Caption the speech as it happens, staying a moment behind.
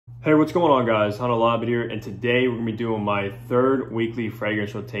Hey, what's going on guys? Hunter here, and today we're gonna be doing my third weekly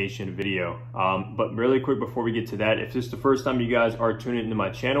fragrance rotation video. But really quick before we get to that, if this is the first time you guys are tuning into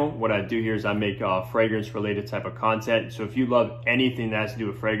my channel, what I do here is I make fragrance related type of content. So if you love anything that has to do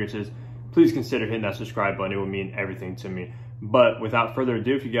with fragrances, please consider hitting that subscribe button. It will mean everything to me. But without further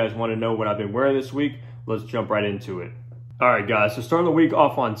ado, if you guys want to know what I've been wearing this week, let's jump right into it. All right guys, so starting the week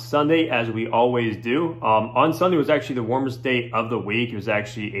off on Sunday, as we always do. On Sunday was actually the warmest day of the week. It was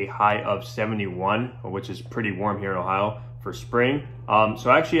actually a high of 71, which is pretty warm here in Ohio for spring. So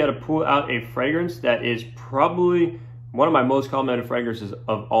I actually had to pull out a fragrance that is probably one of my most complimented fragrances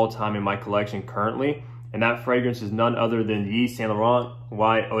of all time in my collection currently. And that fragrance is none other than Yves Saint Laurent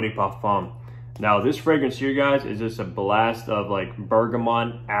White Eau de Parfum. Now this fragrance here, guys, is just a blast of like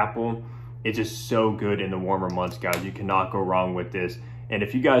bergamot, apple. It's just so good in the warmer months, guys. You cannot go wrong with this. And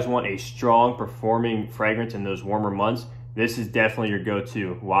if you guys want a strong performing fragrance in those warmer months, this is definitely your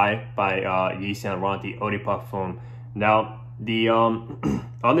go-to. Why? By Yves Saint Laurent, the Eau de Parfum. Now, the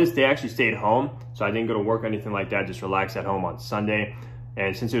on this day I actually stayed home, so I didn't go to work or anything like that. Just relaxed at home on Sunday.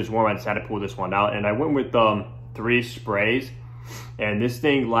 And since it was warm, I decided to pull this one out. And I went with 3 sprays. And this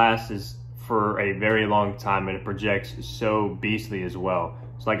thing lasts for a very long time, and it projects so beastly as well.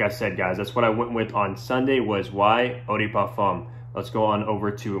 So like I said, guys, that's what I went with on Sunday was White Eau de Parfum. Let's go on over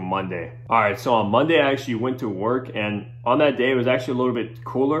to Monday. All right, so on Monday, I actually went to work, and on that day, it was actually a little bit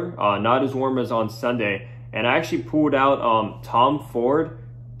cooler, not as warm as on Sunday. And I actually pulled out Tom Ford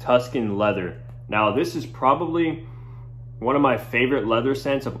Tuscan Leather. Now, this is probably one of my favorite leather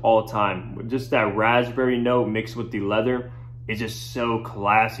scents of all time. Just that raspberry note mixed with the leather. It's just so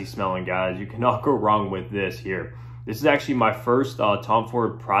classy smelling, guys. You cannot go wrong with this here. This is actually my first Tom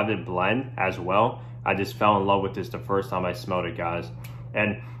Ford private blend as well. I just fell in love with this the first time I smelled it, guys.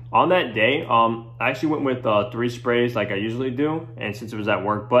 And on that day, I actually went with 3 sprays like I usually do, and since it was at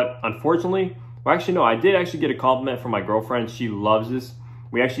work. But unfortunately, well, actually no, I did actually get a compliment from my girlfriend. She loves this.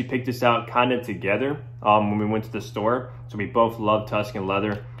 We actually picked this out kind of together when we went to the store. So we both love Tuscan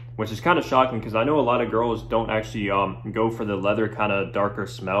leather, which is kind of shocking because I know a lot of girls don't actually go for the leather kind of darker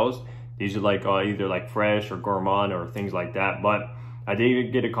smells. These are like either like fraiche or gourmand or things like that. But I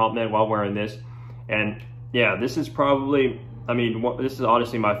did get a compliment while wearing this. And yeah, this is probably, I mean, this is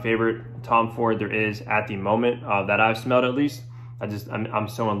honestly my favorite Tom Ford there is at the moment that I've smelled at least. I'm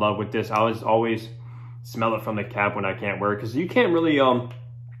so in love with this. I always smell it from the cap when I can't wear it because you can't really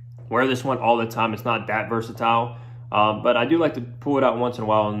wear this one all the time. It's not that versatile. But I do like to pull it out once in a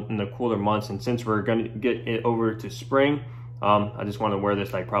while in the cooler months. And since we're going to get it over to spring, I just want to wear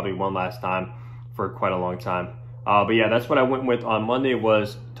this like probably one last time for quite a long time. But yeah, that's what I went with on Monday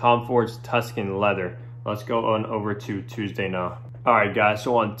was Tom Ford's Tuscan Leather. Let's go on over to Tuesday now. All right, guys.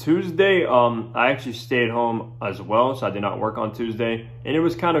 So on Tuesday, I actually stayed home as well. So I did not work on Tuesday. And it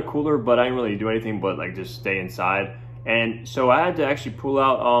was kind of cooler, but I didn't really do anything but like just stay inside. And so I had to actually pull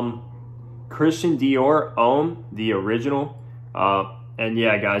out Christian Dior Homme, the original. And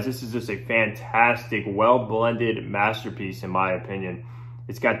yeah, guys, this is just a fantastic, well-blended masterpiece in my opinion.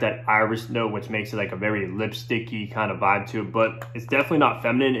 It's got that iris note, which makes it like a very lipsticky kind of vibe to it, but it's definitely not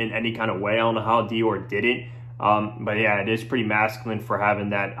feminine in any kind of way. I don't know how Dior did it, but yeah, it is pretty masculine for having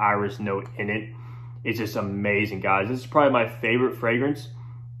that iris note in it. It's just amazing, guys. This is probably my favorite fragrance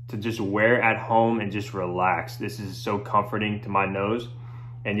to just wear at home and just relax. This is so comforting to my nose.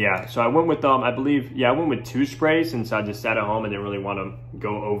 And yeah, so I went with, I believe, yeah, I went with 2 sprays since I just sat at home and didn't really want to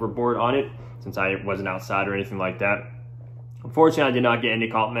go overboard on it since I wasn't outside or anything like that. Unfortunately, I did not get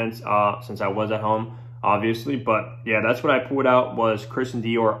any compliments since I was at home, obviously. But yeah, that's what I pulled out was Christian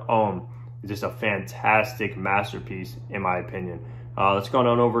Dior Homme. It's just a fantastic masterpiece in my opinion. Let's go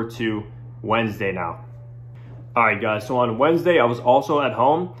on over to Wednesday now. All right, guys, so on Wednesday, I was also at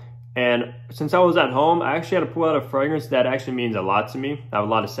home. And since I was at home, I actually had to pull out a fragrance that actually means a lot to me. I have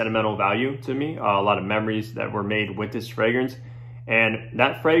a lot of sentimental value to me, a lot of memories that were made with this fragrance. And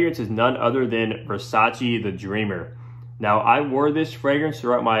that fragrance is none other than Versace the Dreamer. Now, I wore this fragrance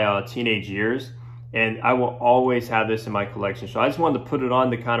throughout my teenage years, and I will always have this in my collection. So I just wanted to put it on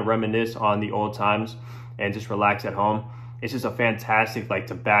to kind of reminisce on the old times and just relax at home. It's just a fantastic like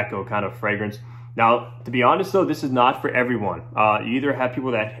tobacco kind of fragrance. Now, to be honest though, this is not for everyone. You either have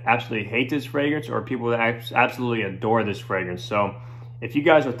people that absolutely hate this fragrance or people that absolutely adore this fragrance. So if you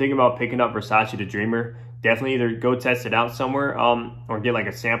guys are thinking about picking up Versace the Dreamer, definitely either go test it out somewhere or get like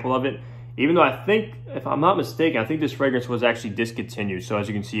a sample of it. Even though I think, if I'm not mistaken, I think this fragrance was actually discontinued. So as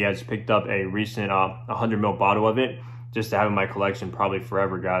you can see, I just picked up a recent 100 ml bottle of it just to have in my collection probably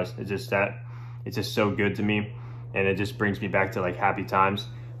forever, guys. It's just so good to me. And it just brings me back to like happy times.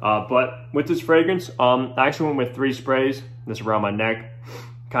 But with this fragrance, I actually went with 3 sprays. This around my neck,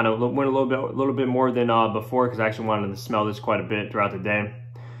 kind of went a little bit more than before, because I actually wanted to smell this quite a bit throughout the day.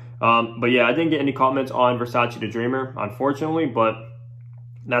 But yeah, I didn't get any comments on Versace the Dreamer, unfortunately, but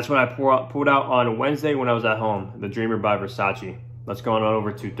that's what I pulled out on Wednesday when I was at home, the Dreamer by Versace. Let's go on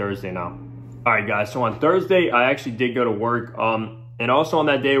over to Thursday now. All right, guys, so on Thursday, I actually did go to work, and also on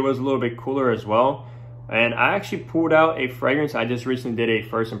that day, it was a little bit cooler as well. And I actually pulled out a fragrance I just recently did a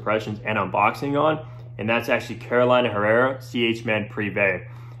first impressions and unboxing on, and that's actually Carolina Herrera CH Man Privé.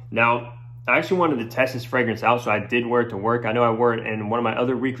 Now, I actually wanted to test this fragrance out, so I did wear it to work. I know I wore it in one of my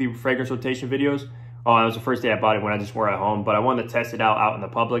other weekly fragrance rotation videos. Oh, that was the first day I bought it when I just wore it at home, but I wanted to test it out in the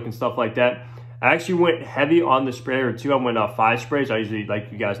public and stuff like that. I actually went heavy on the spray or two. I went 5 sprays. I usually,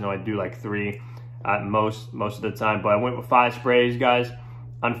 like you guys know, I do like 3 at most of the time, but I went with 5 sprays, guys.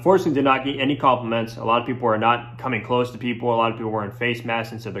 Unfortunately, did not get any compliments. A lot of people are not coming close to people. A lot of people wearing face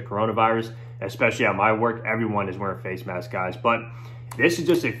masks instead of the coronavirus, especially at my work. Everyone is wearing face masks, guys. But this is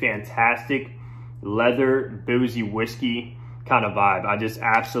just a fantastic leather, boozy, whiskey kind of vibe. I just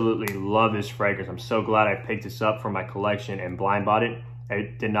absolutely love this fragrance. I'm so glad I picked this up for my collection and blind bought it.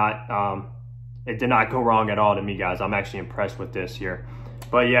 It did not go wrong at all to me, guys. I'm actually impressed with this here.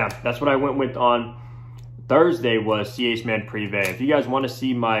 But yeah, that's what I went with on Thursday, was CH Man Privé. If you guys want to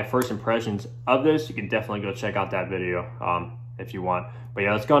see my first impressions of this, you can definitely go check out that video if you want. But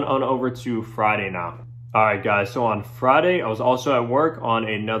yeah, let's go on over to Friday now. All right, guys, so on Friday, I was also at work on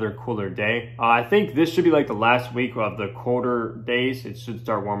another cooler day. I think this should be like the last week of the colder days. It should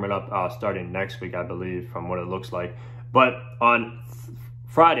start warming up starting next week, I believe, from what it looks like. But on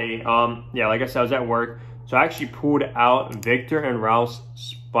Friday, yeah, like I said, I was at work. So I actually pulled out Viktor and Rolf's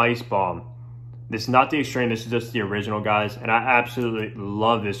Spice Bomb. This is not the extreme, this is just the original, guys. And I absolutely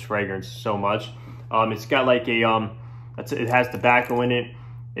love this fragrance so much. It's got like a, it has tobacco in it.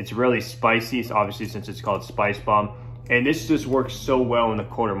 It's really spicy, so obviously since it's called Spice Bomb. And this just works so well in the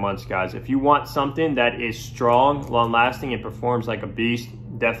colder months, guys. If you want something that is strong, long-lasting, and performs like a beast,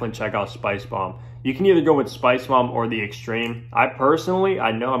 definitely check out Spice Bomb. You can either go with Spice Bomb or the extreme. I personally,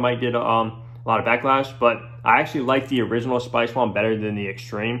 I know I might get a lot of backlash, but I actually like the original Spice Bomb better than the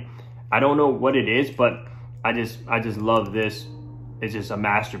extreme. I don't know what it is, but I just love this. It's just a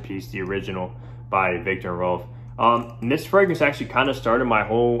masterpiece, the original by Viktor and Rolf. And this fragrance actually kind of started my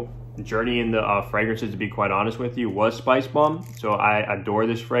whole journey in the fragrances, to be quite honest with you, was Spice Bomb. So I adore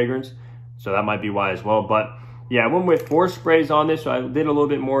this fragrance. So that might be why as well. But yeah, I went with 4 sprays on this. So I did a little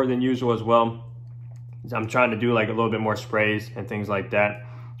bit more than usual as well. I'm trying to do like a little bit more sprays and things like that,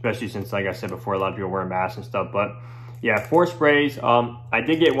 especially since, like I said before, a lot of people wear masks and stuff. But yeah, 4 sprays. I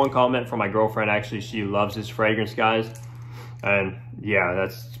did get one comment from my girlfriend. Actually, she loves this fragrance, guys. And yeah,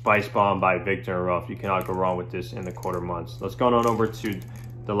 that's Spice Bomb by Viktor and Rolf. You cannot go wrong with this in the colder months. Let's go on over to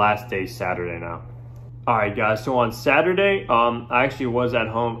the last day, Saturday now. All right, guys, so on Saturday, I actually was at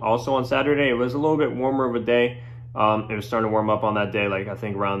home also on Saturday. It was a little bit warmer of a day. It was starting to warm up on that day, like I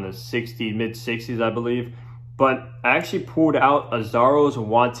think around the mid 60s, I believe. But I actually pulled out Azzaro's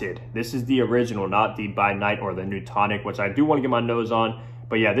Wanted. This is the original, not the By Night or the new tonic, which I do want to get my nose on.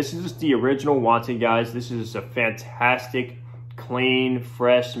 But yeah, this is just the original Wanted, guys. This is just a fantastic, clean,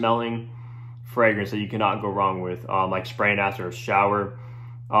 fresh smelling fragrance that you cannot go wrong with, like spraying after a shower.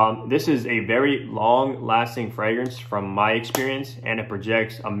 This is a very long lasting fragrance from my experience, and it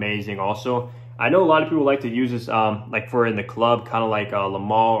projects amazing also. I know a lot of people like to use this like for in the club, kind of like Le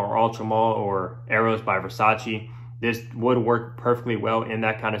Male or Ultra Male or Eros by Versace. This would work perfectly well in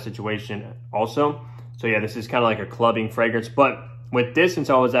that kind of situation also. So yeah, this is kind of like a clubbing fragrance. But with this,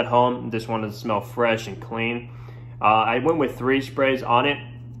 since I was at home, just wanted to smell fresh and clean. I went with 3 sprays on it.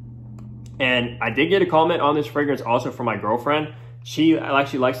 And I did get a comment on this fragrance also from my girlfriend. She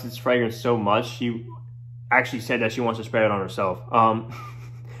actually likes this fragrance so much, she actually said that she wants to spray it on herself.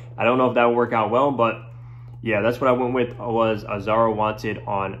 I don't know if that will work out well, but yeah, that's what I went with, was Azzaro Wanted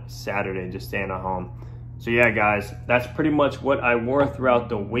on Saturday, just staying at home. So yeah, guys, that's pretty much what I wore throughout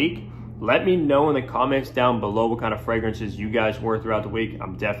the week. Let me know in the comments down below what kind of fragrances you guys wore throughout the week.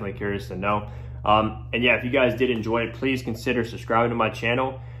 I'm definitely curious to know. And yeah, if you guys did enjoy it, please consider subscribing to my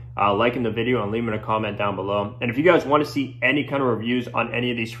channel, liking the video, and leaving a comment down below. And if you guys want to see any kind of reviews on any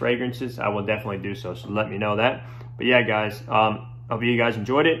of these fragrances, I will definitely do so. So let me know that. But yeah, guys, hope you guys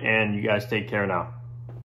enjoyed it, and you guys take care now.